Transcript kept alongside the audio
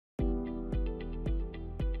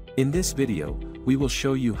In this video, we will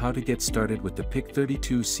show you how to get started with the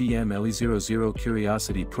PIC32CM LE00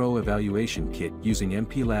 Curiosity Pro Evaluation Kit using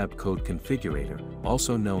MPLAB Code Configurator,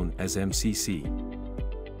 also known as MCC.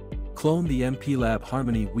 Clone the MPLAB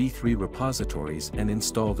Harmony v3 repositories and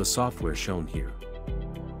install the software shown here.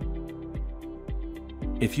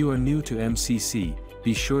 If you are new to MCC,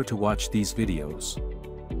 be sure to watch these videos.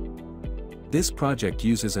 This project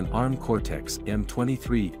uses an ARM Cortex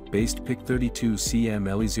M23-based PIC32CM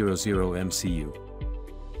LE00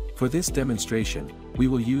 MCU. For this demonstration, we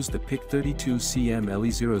will use the PIC32CM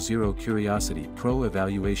LE00 Curiosity Pro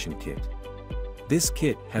Evaluation Kit. This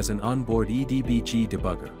kit has an onboard eDBG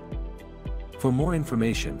debugger. For more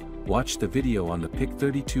information, watch the video on the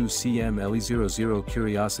PIC32CM LE00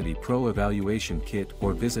 Curiosity Pro Evaluation Kit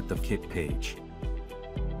or visit the kit page.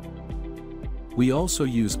 We also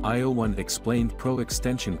use IO1 Xplained Pro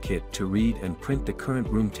Extension Kit to read and print the current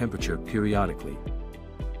room temperature periodically.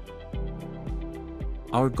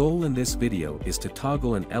 Our goal in this video is to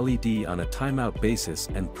toggle an LED on a timeout basis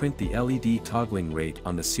and print the LED toggling rate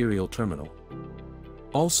on the serial terminal.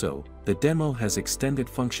 Also, the demo has extended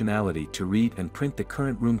functionality to read and print the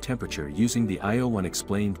current room temperature using the IO1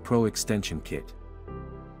 Xplained Pro Extension Kit.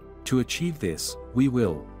 To achieve this, we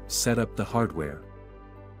will set up the hardware.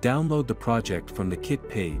 Download the project from the kit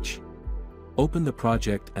page. Open the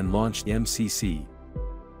project and launch the MCC.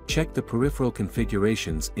 Check the peripheral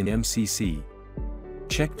configurations in MCC.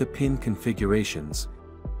 Check the pin configurations.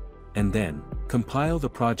 And then, compile the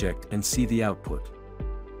project and see the output.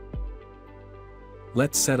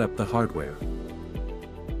 Let's set up the hardware.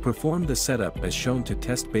 Perform the setup as shown to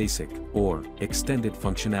test basic, or extended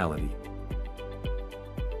functionality.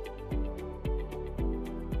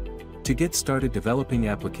 To get started developing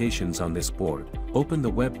applications on this board, open the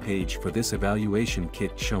web page for this evaluation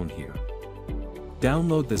kit shown here.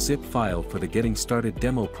 Download the zip file for the Getting Started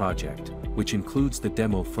demo project, which includes the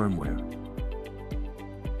demo firmware.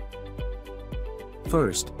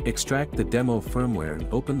 First, extract the demo firmware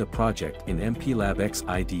and open the project in MPLAB X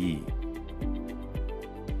IDE.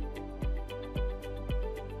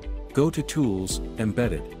 Go to Tools,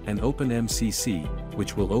 Embedded, and open MCC,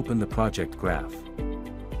 which will open the project graph.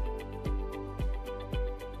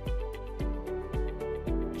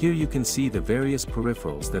 Here you can see the various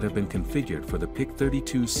peripherals that have been configured for the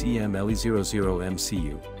PIC32CM LE00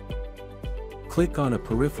 MCU. Click on a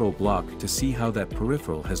peripheral block to see how that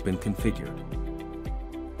peripheral has been configured.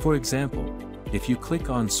 For example, if you click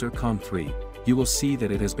on SIRCOM3, you will see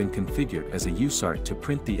that it has been configured as a USART to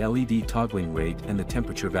print the LED toggling rate and the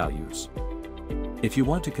temperature values. If you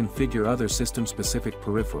want to configure other system-specific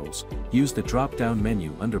peripherals, use the drop-down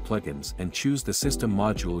menu under Plugins and choose the system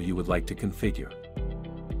module you would like to configure.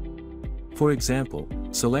 For example,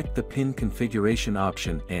 select the pin configuration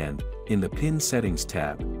option and, in the pin settings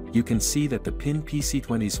tab, you can see that the pin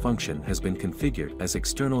PC20's function has been configured as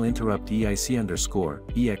external interrupt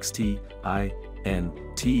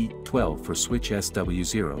EIC_EXT-INT12 for switch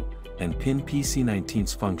SW0, and pin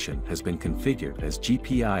PC19's function has been configured as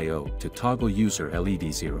GPIO to toggle user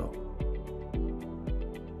LED0.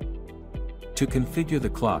 To configure the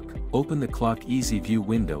clock, open the Clock Easy View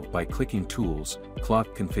window by clicking Tools,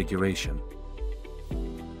 Clock Configuration.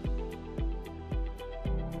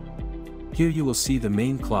 Here you will see the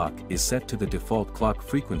main clock is set to the default clock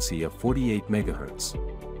frequency of 48 MHz.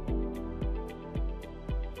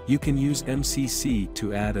 You can use MCC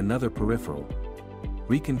to add another peripheral,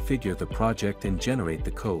 reconfigure the project and generate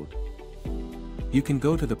the code. You can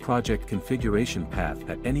go to the project configuration path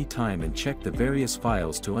at any time and check the various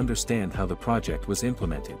files to understand how the project was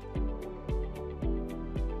implemented.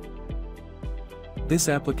 This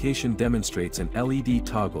application demonstrates an LED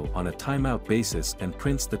toggle on a timeout basis and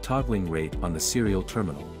prints the toggling rate on the serial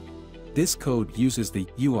terminal. This code uses the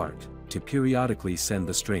UART to periodically send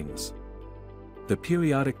the strings. The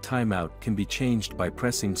periodic timeout can be changed by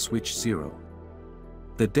pressing switch 0.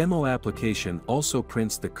 The demo application also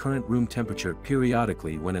prints the current room temperature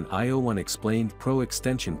periodically when an IO1 Xplained Pro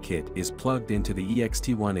Extension Kit is plugged into the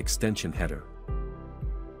ext1 extension header.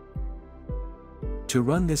 To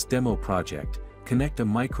run this demo project, connect a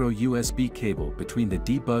micro USB cable between the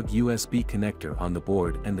debug USB connector on the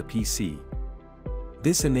board and the PC.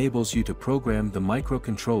 This enables you to program the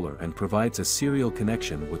microcontroller and provides a serial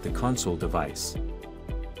connection with the console device.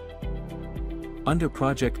 Under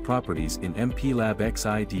Project Properties in MPLAB X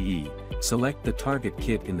IDE, select the target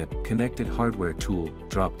kit in the Connected Hardware tool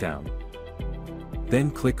drop-down. Then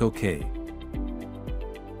click OK.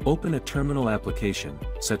 Open a terminal application,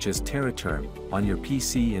 such as TerraTerm, on your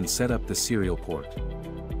PC and set up the serial port.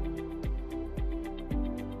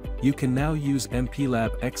 You can now use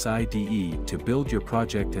MPLAB XIDE to build your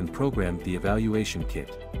project and program the evaluation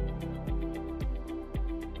kit.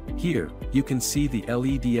 Here, you can see the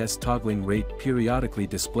LEDs toggling rate periodically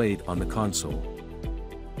displayed on the console.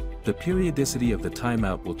 The periodicity of the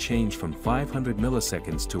timeout will change from 500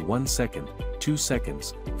 milliseconds to 1 second, 2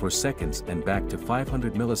 seconds, 4 seconds and back to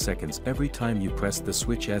 500 milliseconds every time you press the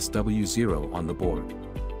switch SW0 on the board.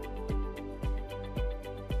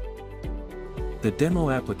 The demo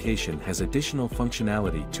application has additional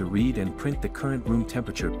functionality to read and print the current room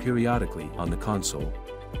temperature periodically on the console.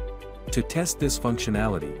 To test this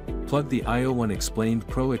functionality, plug the IO1 Xplained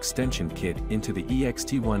Pro Extension Kit into the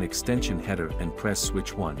EXT1 extension header and press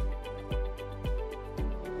switch 1.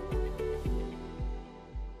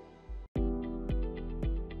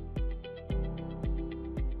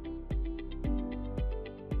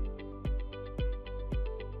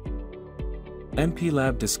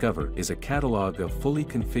 MPLAB Discover is a catalog of fully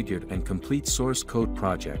configured and complete source code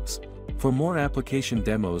projects. For more application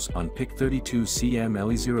demos on PIC32CM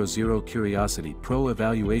LE00 Curiosity Pro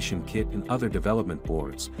Evaluation Kit and other development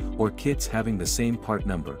boards, or kits having the same part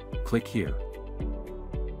number, click here.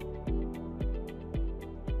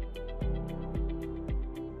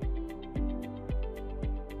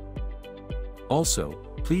 Also,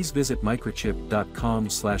 please visit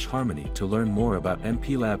microchip.com/harmony to learn more about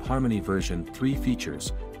MPLAB Harmony version 3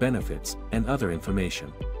 features, benefits, and other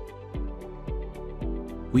information.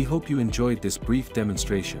 We hope you enjoyed this brief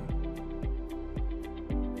demonstration.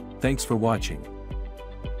 Thanks for watching.